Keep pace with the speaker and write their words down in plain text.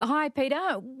Hi,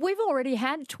 Peter. We've already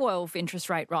had 12 interest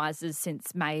rate rises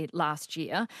since May last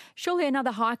year. Surely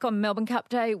another hike on Melbourne Cup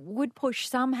Day would push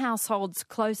some households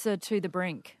closer to the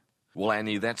brink. Well,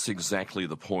 Annie, that's exactly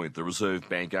the point. The Reserve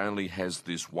Bank only has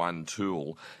this one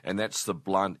tool, and that's the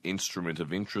blunt instrument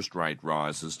of interest rate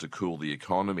rises to cool the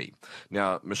economy.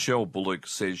 Now, Michele Bullock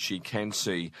says she can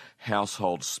see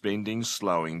household spending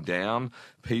slowing down.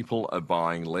 People are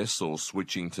buying less or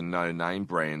switching to no-name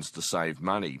brands to save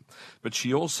money. But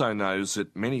she also knows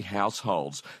that many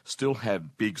households still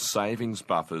have big savings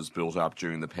buffers built up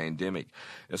during the pandemic.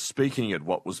 Speaking at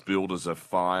what was billed as a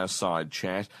fireside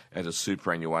chat at a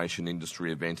superannuation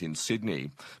industry event in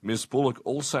Sydney, Ms Bullock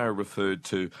also referred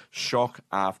to shock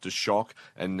after shock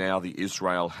and now the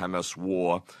Israel-Hamas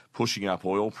war pushing up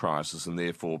oil prices and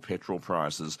therefore petrol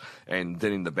prices, and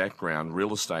then in the background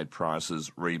real estate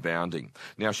prices rebounding.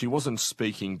 Now, she wasn't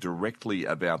speaking directly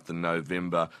about the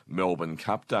November Melbourne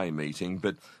Cup Day meeting,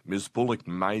 but Ms Bullock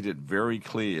made it very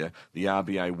clear the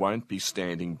RBA won't be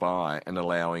standing by and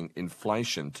allowing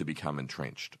inflation to become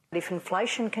entrenched. If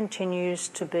inflation continues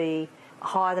to be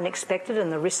higher than expected and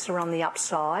the risks are on the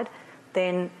upside,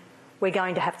 then we're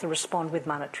going to have to respond with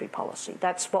monetary policy.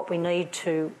 That's what we need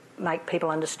to make people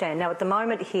understand. Now, at the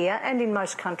moment here and in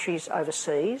most countries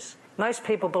overseas, most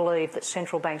people believe that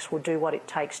central banks will do what it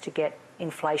takes to get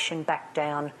inflation back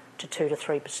down to 2 to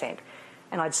 3%.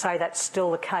 And I'd say that's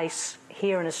still the case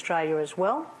here in Australia as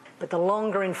well. But the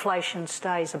longer inflation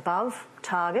stays above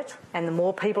target and the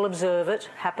more people observe it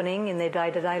happening in their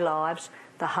day-to-day lives,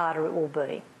 the harder it will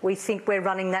be. We think we're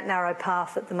running that narrow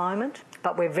path at the moment,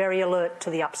 but we're very alert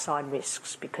to the upside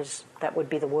risks because that would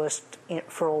be the worst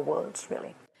for all worlds,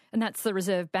 really. And that's the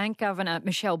Reserve Bank Governor,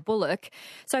 Michele Bullock.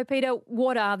 So, Peter,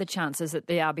 what are the chances that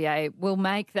the RBA will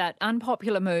make that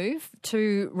unpopular move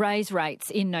to raise rates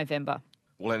in November?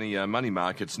 Well, any money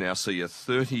markets now see a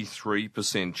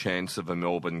 33% chance of a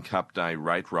Melbourne Cup Day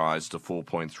rate rise to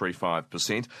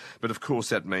 4.35%. But of course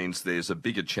that means there's a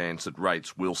bigger chance that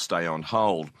rates will stay on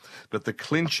hold. But the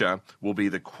clincher will be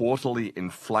the quarterly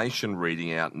inflation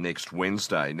reading out next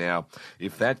Wednesday. Now,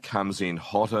 if that comes in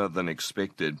hotter than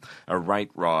expected, a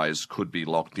rate rise could be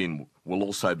locked in. We'll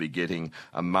also be getting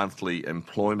a monthly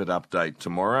employment update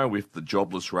tomorrow. If the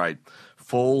jobless rate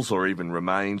falls or even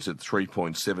remains at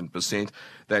 3.7%,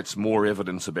 that's more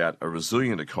evidence about a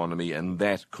resilient economy, and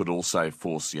that could also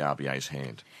force the RBA's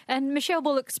hand. And Michele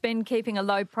Bullock's been keeping a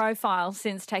low profile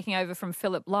since taking over from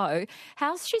Philip Lowe.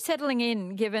 How's she settling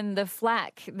in given the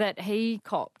flack that he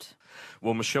copped?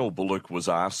 Well, Michele Bullock was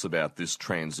asked about this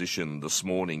transition this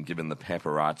morning, given the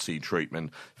paparazzi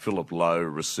treatment Philip Lowe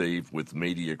received with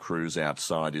media crews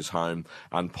outside his home,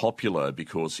 unpopular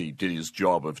because he did his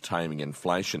job of taming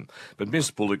inflation. But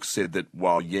Ms Bullock said that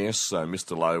while, yes,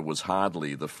 Mr Lowe was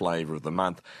hardly the flavour of the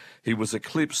month, he was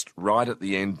eclipsed right at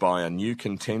the end by a new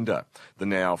contender, the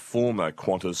now former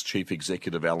Qantas chief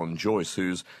executive Alan Joyce,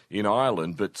 who's in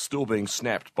Ireland but still being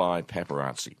snapped by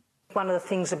paparazzi. One of the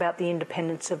things about the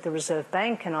independence of the Reserve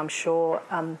Bank, and I'm sure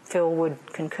Phil would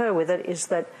concur with it, is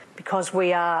that because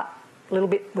we're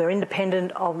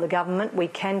independent of the government, we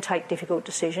can take difficult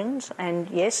decisions. And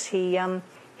yes, he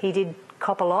did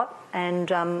cop a lot,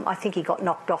 and I think he got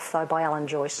knocked off though by Alan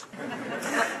Joyce.